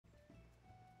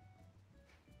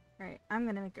Alright, I'm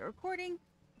gonna make a recording.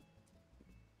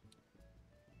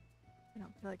 I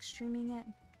don't feel like streaming it.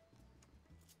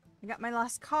 I got my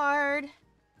last card.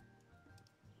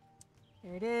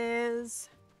 There it is.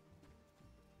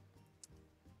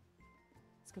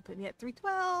 It's gonna put me at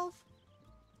 312.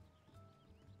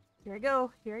 Here I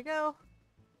go. Here I go.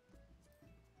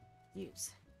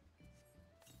 Use.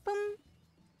 Boom.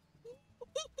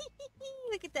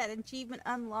 Look at that. Achievement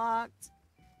unlocked.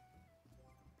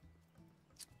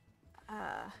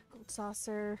 Gold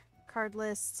saucer. Card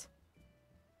list.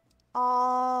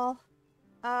 All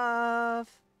of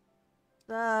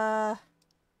the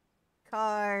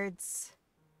cards.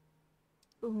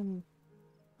 Boom.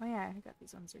 Oh yeah, I got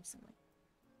these ones recently.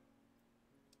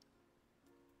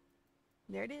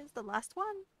 There it is, the last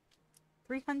one.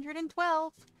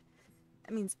 312.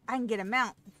 That means I can get a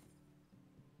mount.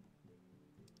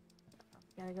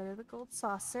 Gotta go to the gold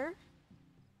saucer.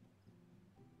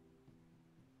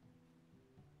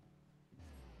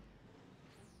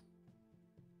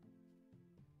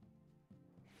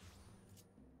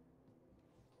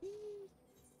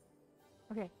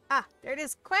 Okay. Ah, there it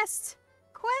is. Quest!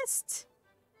 Quest!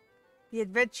 The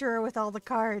adventurer with all the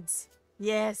cards.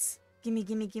 Yes. Gimme,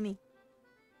 gimme, gimme.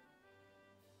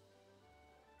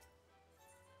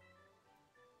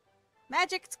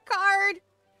 Magic card!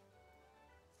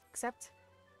 Accept.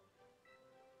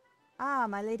 Ah,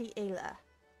 my lady Ayla.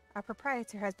 Our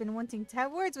proprietor has been wanting to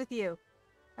have words with you.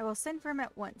 I will send for him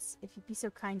at once, if you'd be so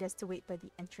kind as to wait by the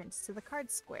entrance to the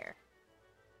card square.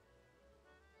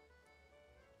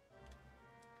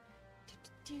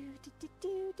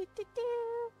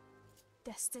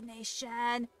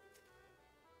 Destination.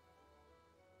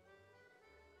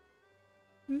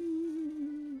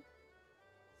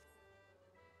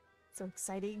 So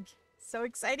exciting. So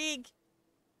exciting.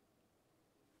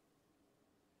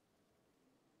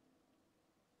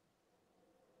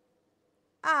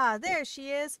 Ah, there she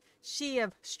is. She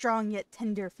of strong yet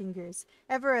tender fingers,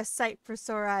 ever a sight for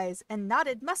sore eyes, and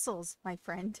knotted muscles, my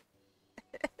friend.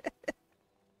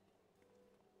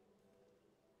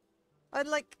 I'd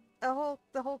like the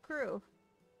whole crew.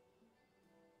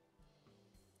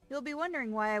 You'll be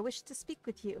wondering why I wish to speak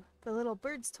with you. The little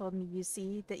birds told me, you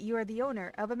see, that you are the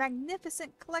owner of a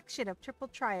magnificent collection of triple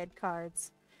Triad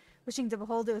cards. Wishing to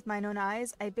behold it with mine own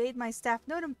eyes, I bade my staff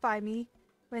notify me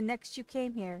when next you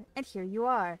came here, and here you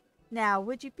are. Now,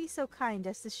 would you be so kind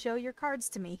as to show your cards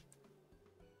to me?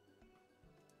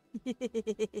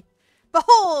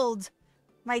 Behold!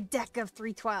 My deck of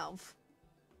 312.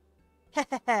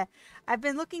 I've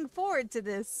been looking forward to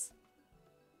this.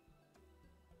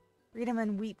 Read 'em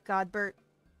and weep, Godbert.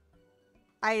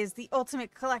 I is the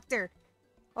ultimate collector.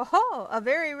 Oh-ho! A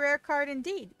very rare card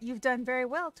indeed. You've done very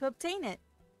well to obtain it.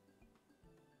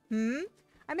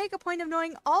 I make a point of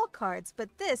knowing all cards,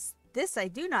 but this I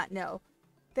do not know.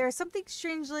 There is something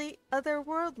strangely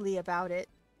otherworldly about it.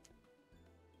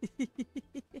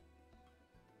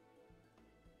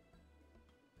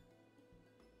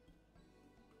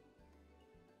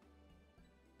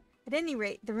 At any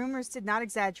rate, the rumors did not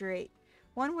exaggerate.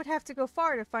 One would have to go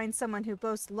far to find someone who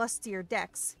boasts lustier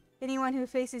decks. Anyone who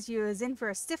faces you is in for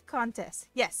a stiff contest.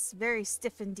 Yes, very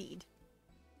stiff indeed.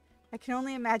 I can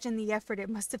only imagine the effort it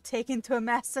must have taken to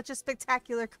amass such a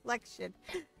spectacular collection.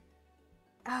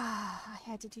 Ah, I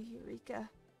had to do Eureka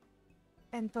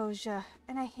and Boja,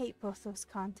 and I hate both those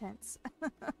contents.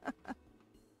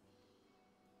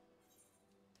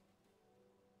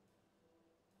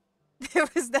 There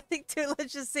was nothing to it.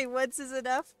 Let's just say once is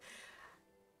enough.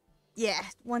 Yeah,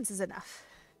 once is enough.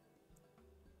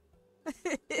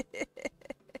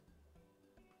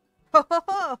 Ho ho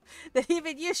ho! That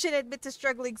even you should admit to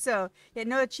struggling so. Yet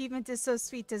no achievement is so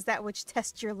sweet as that which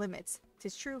tests your limits.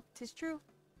 'Tis true, 'tis true.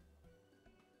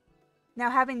 Now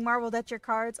having marveled at your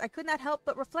cards, I could not help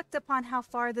but reflect upon how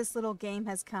far this little game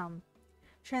has come.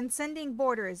 Transcending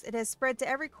borders, it has spread to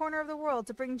every corner of the world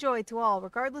to bring joy to all,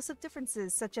 regardless of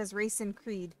differences such as race and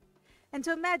creed. And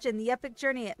to imagine the epic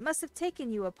journey it must have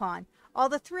taken you upon, all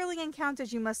the thrilling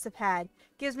encounters you must have had,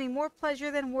 gives me more pleasure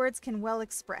than words can well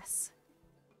express.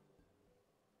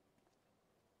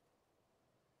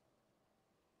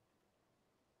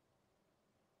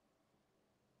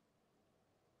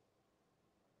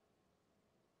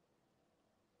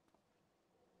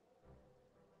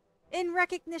 In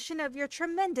recognition of your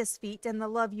tremendous feat and the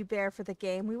love you bear for the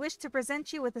game, we wish to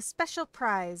present you with a special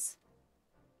prize.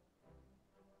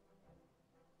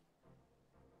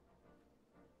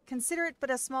 Consider it but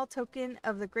a small token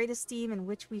of the great esteem in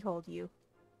which we hold you.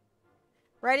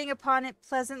 Writing upon its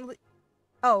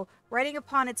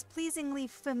pleasingly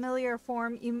familiar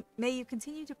form, may you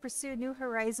continue to pursue new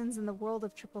horizons in the world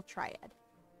of Triple Triad.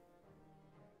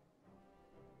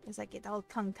 As I get all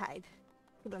tongue-tied.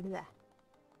 Look at that.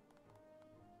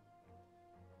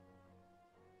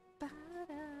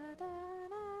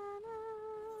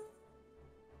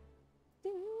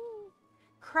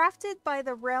 Crafted by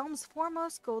the realm's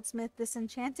foremost goldsmith, this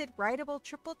enchanted rideable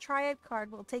triple triad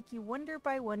card will take you wonder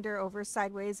by wonder over,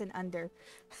 sideways, and under.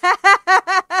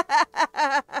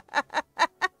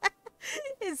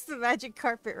 It's the magic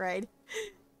carpet ride.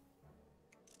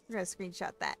 I'm gonna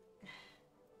screenshot that.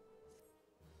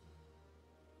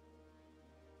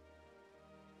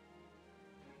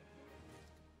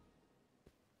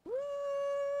 Woo!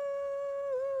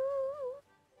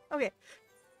 Okay.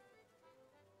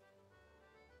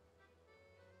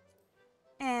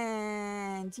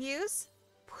 And use.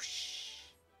 Whoosh.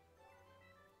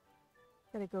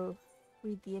 Gotta go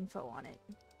read the info on it.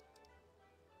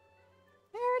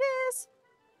 There it is!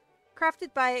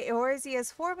 Crafted by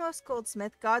Eorzea's foremost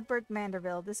goldsmith, Godberg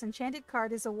Manderville, this enchanted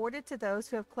card is awarded to those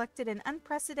who have collected an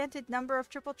unprecedented number of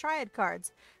triple triad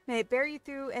cards. May it bear you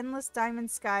through endless diamond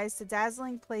skies to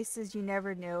dazzling places you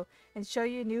never knew, and show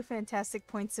you new fantastic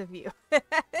points of view.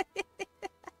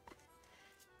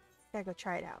 Gotta go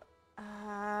try it out.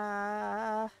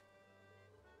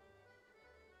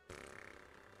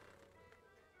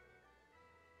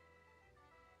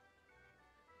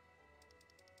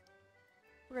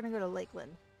 We're gonna go to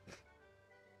Lakeland.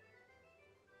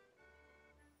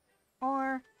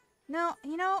 Or, no,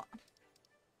 you know,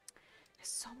 there's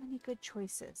so many good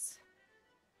choices.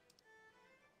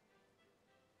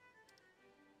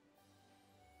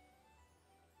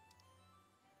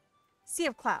 Sea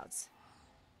of Clouds.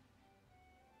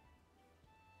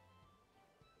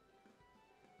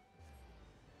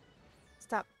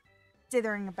 Stop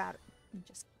dithering about it and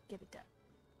just get it done.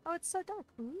 Oh, it's so dark.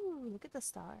 Ooh, look at the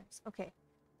stars. Okay.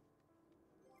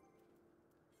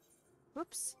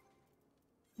 Whoops.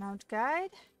 Mount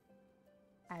Guide.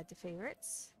 Add to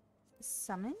favorites.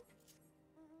 Summon.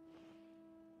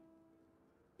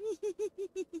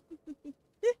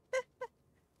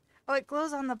 Oh, it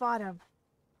glows on the bottom.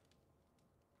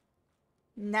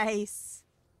 Nice.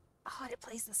 Oh, and it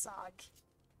plays the song.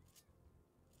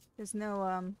 There's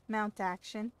no mount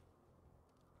action.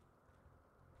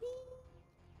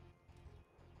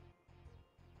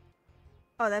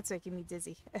 Oh, that's making me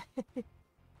dizzy.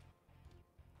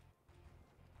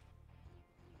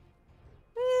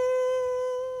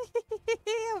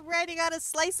 I'm riding on a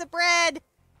slice of bread.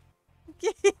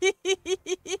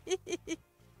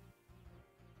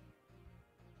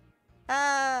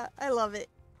 I love it.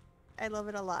 I love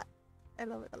it a lot. I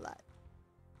love it a lot.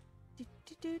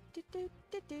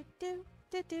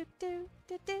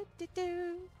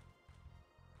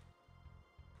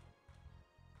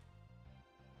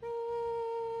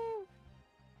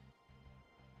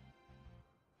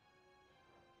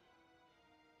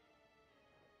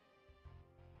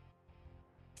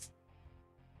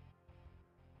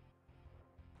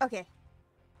 Okay.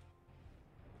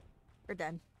 We're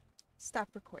done. Stop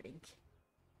recording.